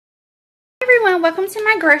everyone, welcome to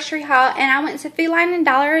my grocery haul. And I went to Food Lion and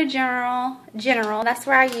Dollar General. That's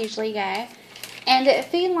where I usually go. And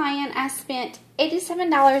at Food Lion I spent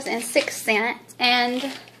 $87.06,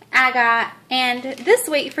 and this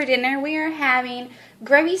week for dinner we are having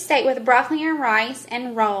gravy steak with broccoli and rice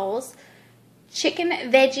and rolls, chicken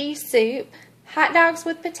veggie soup, hot dogs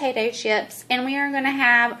with potato chips, and we are going to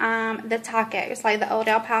have the tacos, like the Old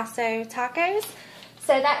El Paso tacos.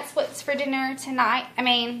 So that's what's for dinner tonight,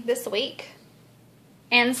 this week.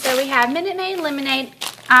 And so we have Minute Maid lemonade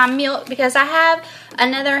milk, because I have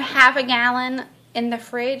another half a gallon in the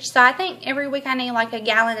fridge. So I think every week I need like a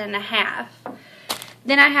gallon and a half.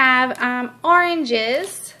 Then I have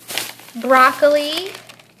oranges, broccoli,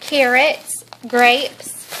 carrots,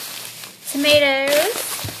 grapes,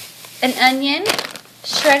 tomatoes, an onion,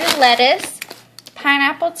 shredded lettuce,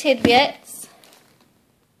 pineapple tidbits,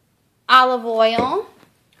 olive oil,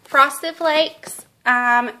 Frosted Flakes,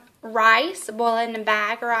 rice, boiled in a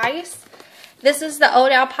bag rice. This is the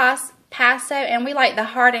Old El Paso, and we like the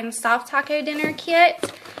hard and soft taco dinner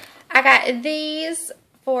kit. I got these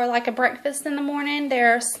for like a breakfast in the morning.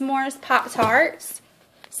 They're s'mores Pop-Tarts,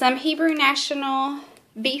 some Hebrew National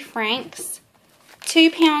beef franks,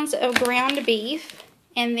 2 pounds of ground beef,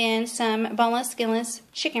 and then some boneless, skinless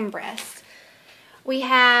chicken breasts. We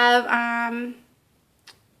have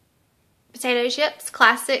potato chips,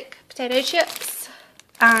 classic potato chips,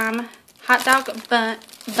 hot dog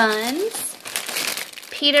buns,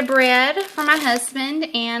 pita bread for my husband,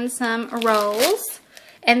 and some rolls.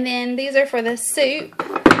 And then these are for the soup.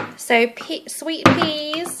 So sweet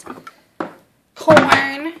peas,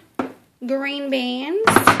 corn, green beans,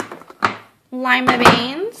 lima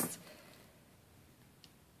beans,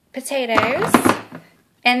 potatoes.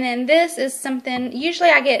 And then this is something,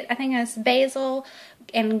 usually I get, I think it's basil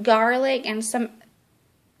and garlic, and some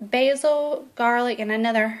basil, garlic, and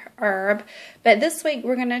another herb. But this week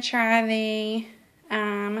we're going to try the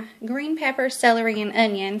green pepper, celery, and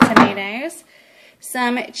onion tomatoes,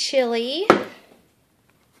 some chili,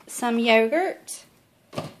 some yogurt,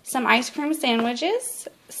 some ice cream sandwiches,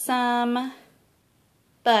 some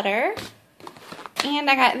butter, and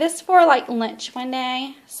I got this for like lunch one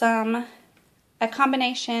day, a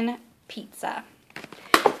combination pizza.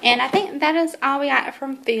 And I think that is all we got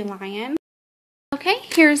from Food Lion. Okay,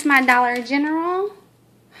 here's my Dollar General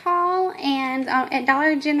haul, and at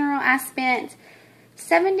Dollar General I spent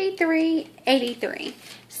 $73.83.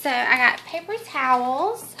 So I got paper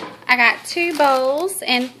towels, I got 2 bowls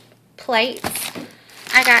and plates,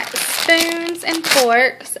 I got spoons and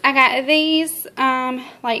forks, I got these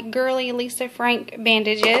like girly Lisa Frank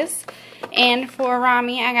bandages, and for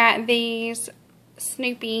Rami I got these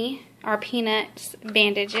Snoopy or Peanuts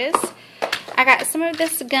bandages. I got some of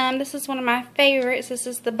this gum. This is one of my favorites. This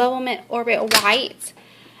is the Bubble Mint Orbit White.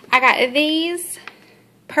 I got these.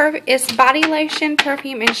 It's body lotion,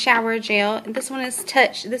 perfume, and shower gel. This one is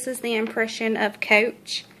Touch. This is the impression of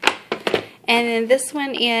Coach. And then this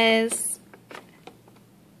one is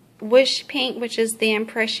Wish Pink, which is the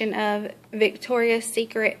impression of Victoria's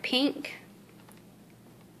Secret Pink.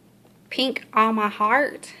 Pink All My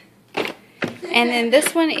Heart. And then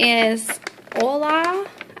this one is Ola,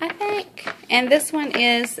 I think. And this one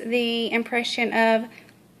is the impression of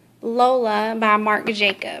Lola by Marc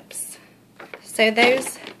Jacobs. So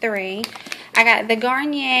those 3. I got the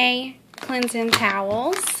Garnier cleansing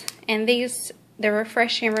towels, and these, the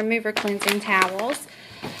Refreshing Remover cleansing towels.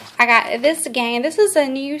 I got this again. This is a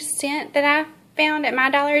new scent that I found at my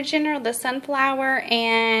Dollar General, the Sunflower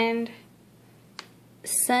and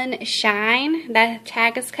Sunshine. That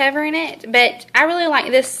tag is covering it, but I really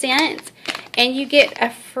like this scent, and you get a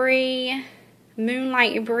free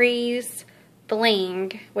Moonlight Breeze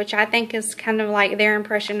bling, which I think is kind of like their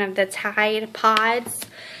impression of the Tide Pods.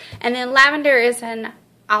 And then lavender is an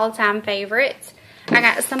all-time favorite. I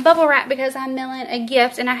got some bubble wrap because I'm mailing a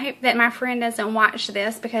gift, and I hope that my friend doesn't watch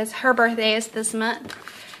this because her birthday is this month.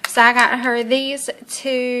 So I got her these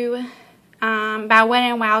 2 by Wet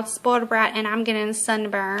n Wild Spoiled Brat, and I'm getting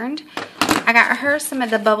sunburned. I got her some of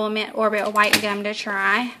the Bubble Mint Orbit White gum to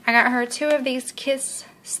try. I got her 2 of these Kiss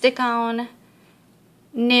Stick-On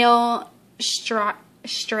nail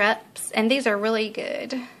strips, and these are really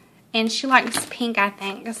good. And she likes pink, I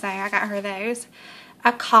think, so I got her those.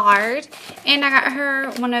 A card, and I got her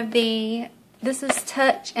one of the, this is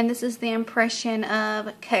Touch, and this is the impression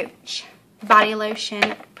of Coach body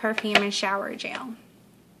lotion, perfume, and shower gel.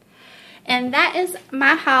 And that is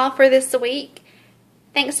my haul for this week.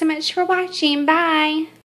 Thanks so much for watching. Bye.